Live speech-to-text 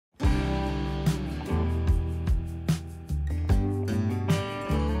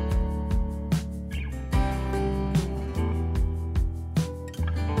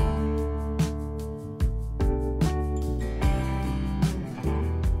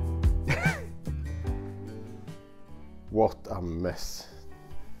What a mess.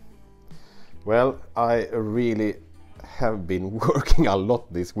 Well, I really have been working a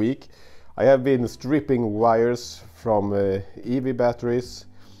lot this week. I have been stripping wires from EV batteries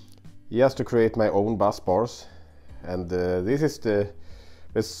just to create my own bus bars, and this is the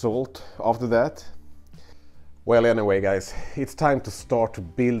result after that. Well, anyway guys, it's time to start to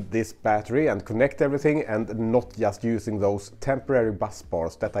build this battery and connect everything, and not just using those temporary bus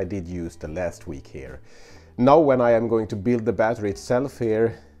bars that I did use the last week here. Now when I am going to build the battery itself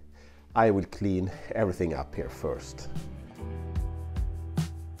here, I will clean everything up here first.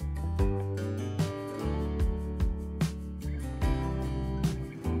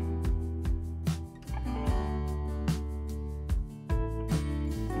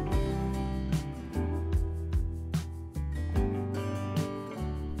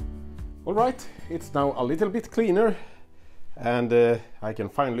 Alright, it's now a little bit cleaner, and I can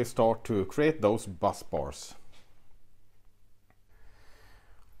finally start to create those bus bars.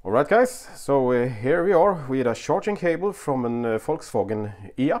 Alright guys, so here we are with a charging cable from a Volkswagen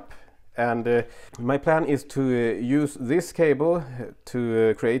e-up, and my plan is to use this cable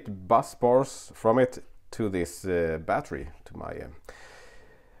to create bus bars from it to this battery, to my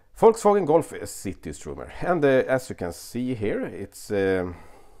Volkswagen Golf Citystromer. And as you can see here, it's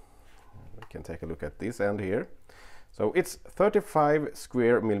we can take a look at this end here. So it's 35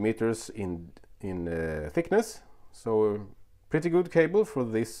 square millimeters in thickness, so pretty good cable for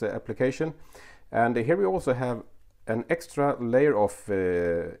this application. And here we also have an extra layer of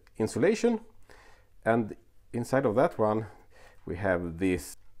insulation, and inside of that one we have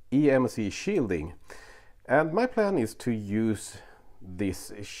this EMC shielding, and my plan is to use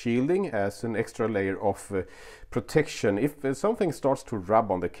this shielding as an extra layer of protection. If something starts to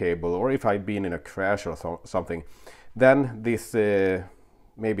rub on the cable, or if I've been in a crash or something, then this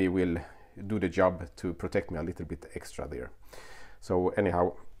maybe will do the job to protect me a little bit extra there. So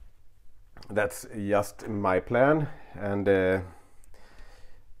anyhow, that's just my plan, and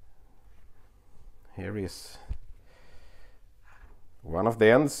here is one of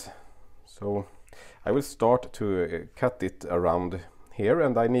the ends. So I will start to cut it around here,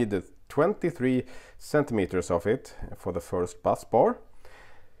 and I need 23 centimeters of it for the first bus bar.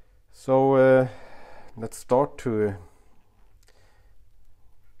 So let's start to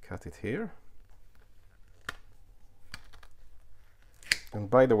cut it here. And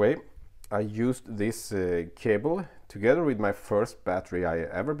by the way, I used this cable together with my first battery I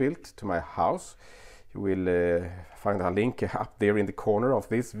ever built to my house. You will find a link up there in the corner of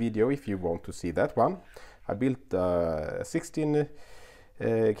this video if you want to see that one. I built a 16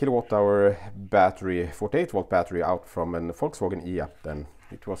 kilowatt hour battery, 48 volt battery, out from a Volkswagen e-up. Then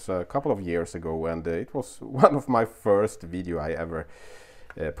it was a couple of years ago, and it was one of my first video I ever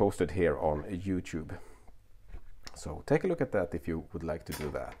posted here on YouTube. So take a look at that if you would like to do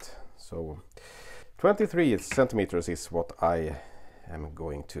that. So 23 centimeters is what I am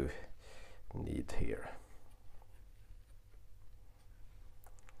going to need here.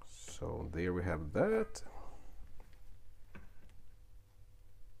 So there we have that.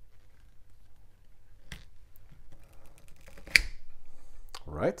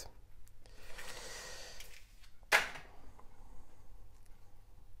 Right.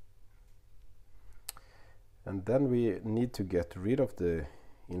 And then we need to get rid of the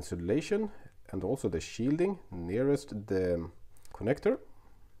insulation and also the shielding nearest the connector.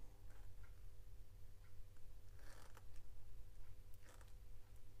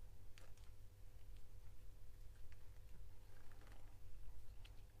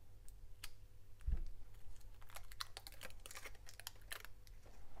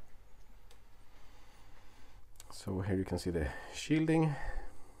 So here you can see the shielding,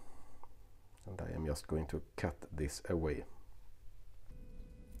 and I am just going to cut this away.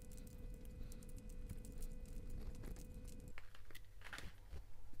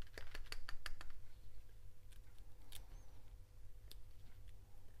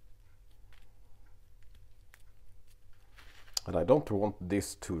 And I don't want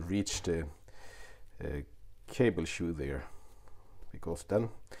this to reach the cable shoe there, because then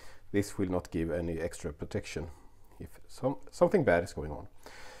this will not give any extra protection if something bad is going on.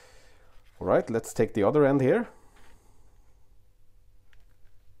 All right, let's take the other end here.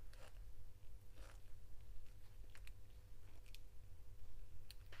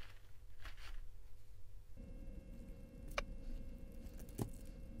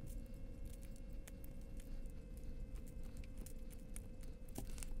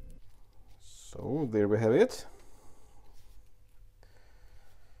 So there we have it.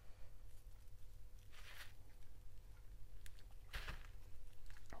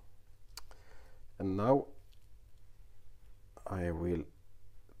 And now I will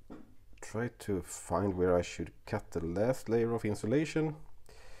try to find where I should cut the last layer of insulation.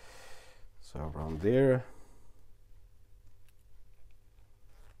 So around there.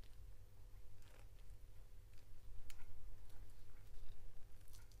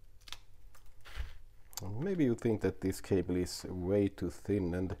 Maybe you think that this cable is way too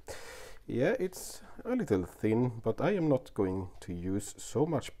thin, and yeah, it's a little thin, but I am not going to use so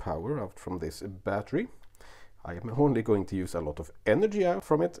much power out from this battery. I am only going to use a lot of energy out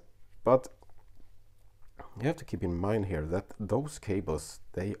from it, but you have to keep in mind here that those cables,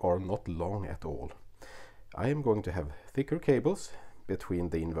 they are not long at all. I am going to have thicker cables between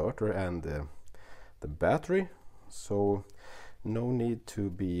the inverter and the battery, so no need to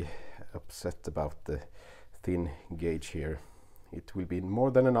be upset about the thin gauge here. It will be more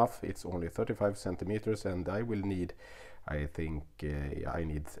than enough. It's only 35 centimeters, and I will need, I think I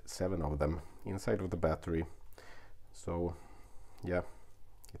need 7 of them inside of the battery. So yeah,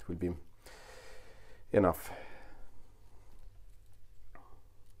 it will be enough.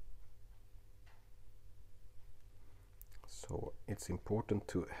 So it's important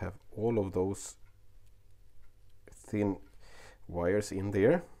to have all of those thin wires in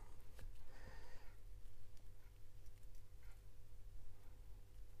there.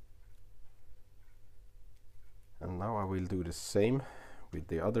 And now I will do the same with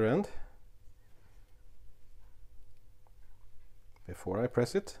the other end before I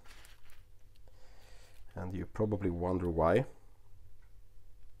press it. And you probably wonder why.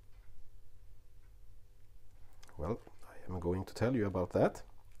 Well, I am going to tell you about that.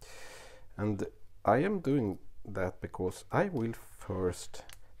 And I am doing that because I will first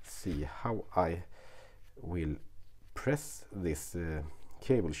see how I will press this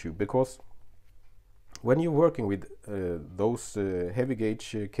cable shoe, because when you're working with those heavy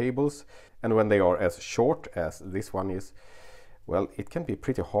gauge cables, and when they are as short as this one is, well, it can be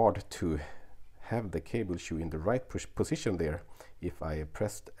pretty hard to have the cable shoe in the right position there if I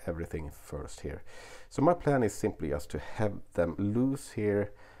pressed everything first here. So my plan is simply just to have them loose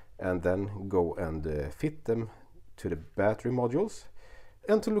here and then go and fit them to the battery modules,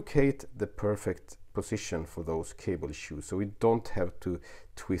 and to locate the perfect position for those cable shoes, so we don't have to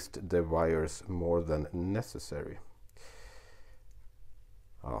twist the wires more than necessary.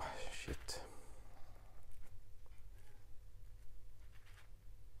 Oh shit.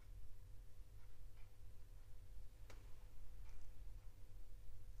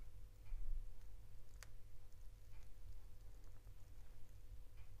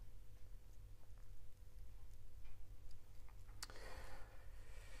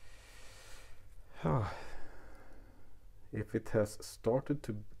 If it has started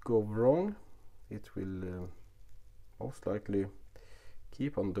to go wrong, it will most likely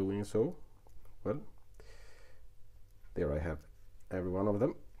keep on doing so. Well, there I have every one of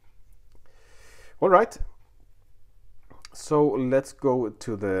them. All right, so let's go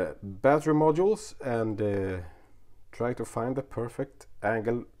to the battery modules and try to find the perfect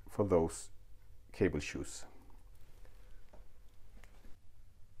angle for those cable shoes.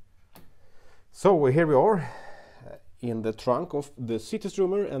 So here we are in the trunk of the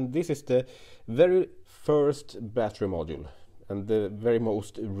Citystromer, and this is the very first battery module and the very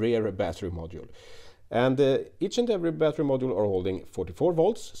most rare battery module. And each and every battery module are holding 44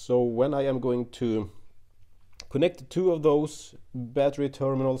 volts. So when I am going to connect 2 of those battery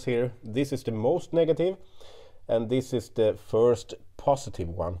terminals here, this is the most negative and this is the first positive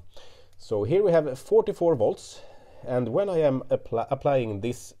one. So here we have 44 volts. And when I am applying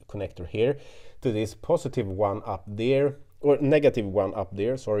this connector here to this positive one up there, or negative one up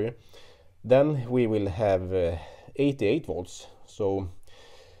there, sorry, then we will have 88 volts. So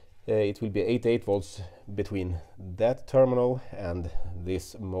it will be 88 volts between that terminal and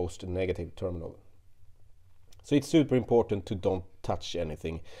this most negative terminal. So it's super important to don't touch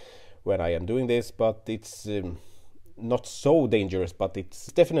anything when I am doing this, but it's not so dangerous, but it's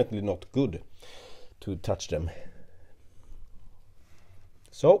definitely not good to touch them.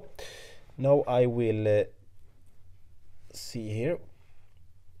 So now I will see here.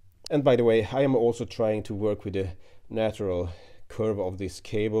 And by the way, I am also trying to work with the natural curve of this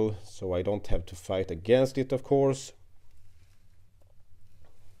cable, so I don't have to fight against it, of course.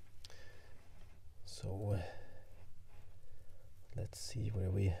 So let's see where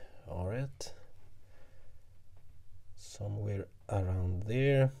we are at. Somewhere around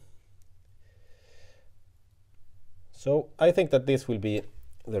there. So I think that this will be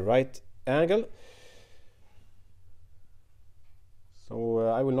the right angle. So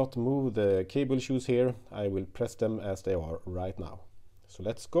I will not move the cable shoes here. I will press them as they are right now. So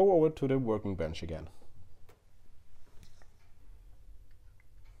let's go over to the working bench again.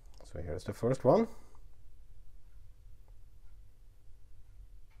 So here's the first one.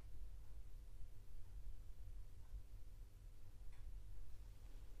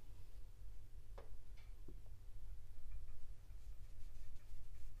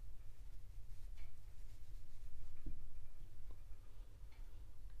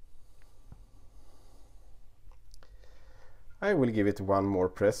 I will give it one more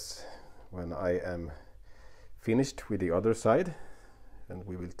press when I am finished with the other side, and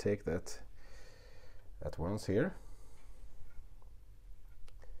we will take that at once here.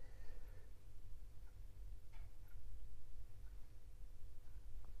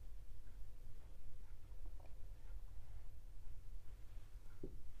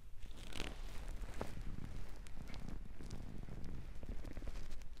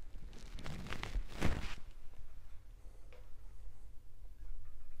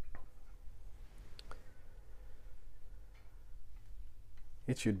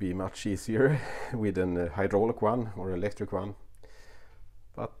 It should be much easier with an hydraulic one or electric one,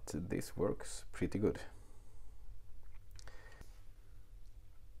 but this works pretty good.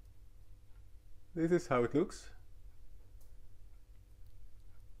 This is how it looks.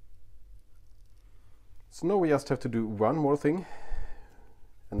 So now we just have to do one more thing,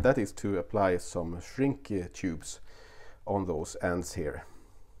 and that is to apply some shrink tubes on those ends here.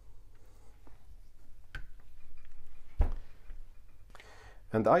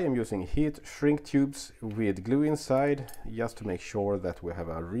 And I am using heat shrink tubes with glue inside, just to make sure that we have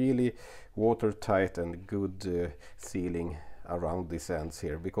a really watertight and good sealing around these ends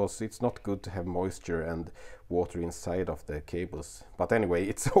here, because it's not good to have moisture and water inside of the cables. But anyway,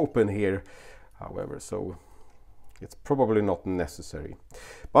 it's open here, however, so it's probably not necessary.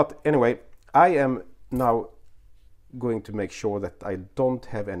 But anyway, I am now going to make sure that I don't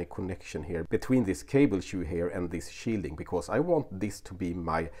have any connection here between this cable shoe here and this shielding, because I want this to be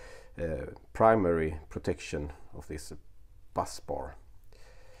my primary protection of this bus bar.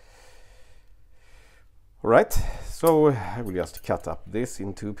 Alright, so I will just cut up this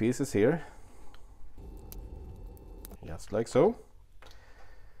in two pieces here, just like so.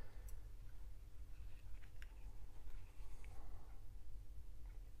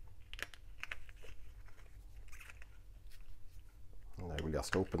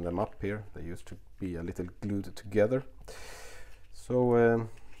 Just open them up here. They used to be a little glued together. So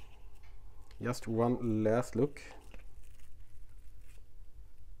just one last look.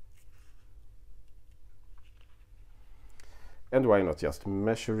 And why not just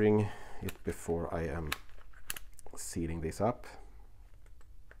measuring it before I am sealing this up.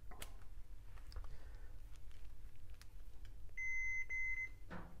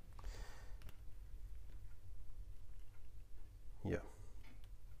 Yeah.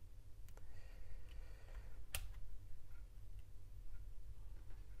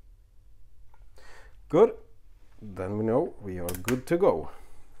 Good, then we know we are good to go.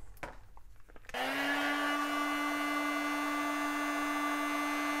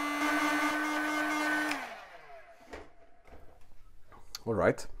 All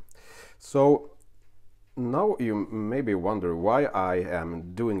right, so now you maybe wonder why I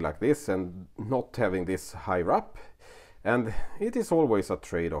am doing like this and not having this higher up. And it is always a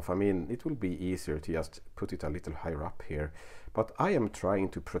trade-off. I mean, it will be easier to just put it a little higher up here, but I am trying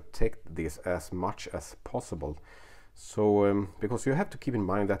to protect this as much as possible. So because you have to keep in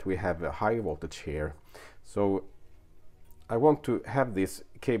mind that we have a high voltage here, so I want to have this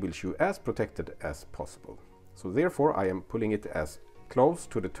cable shoe as protected as possible. So therefore I am pulling it as close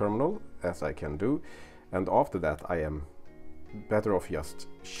to the terminal as I can do, and after that I am better off just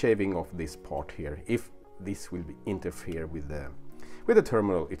shaving off this part here if this will interfere with the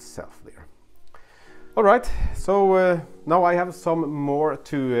terminal itself there. All right, so now I have some more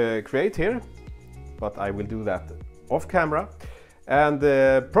to create here, but I will do that off camera, and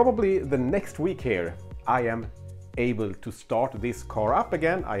probably the next week here I am able to start this car up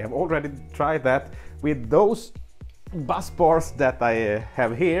again. I have already tried that with those bus bars that I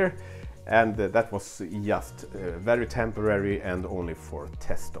have here, and that was just very temporary and only for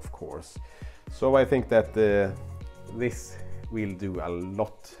test, of course. So I think that this will do a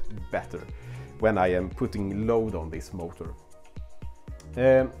lot better when I am putting load on this motor.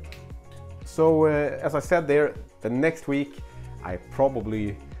 So as I said there, the next week I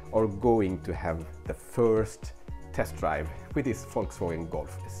probably are going to have the first test drive with this Volkswagen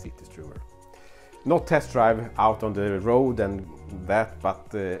Golf Citystromer. Not test drive out on the road and that,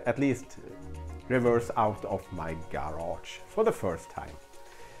 but at least reverse out of my garage for the first time.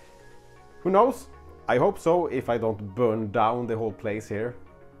 Who knows? I hope so, if I don't burn down the whole place here.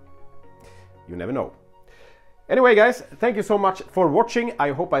 You never know. Anyway guys, thank you so much for watching.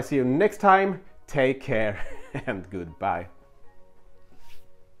 I hope I see you next time. Take care and goodbye.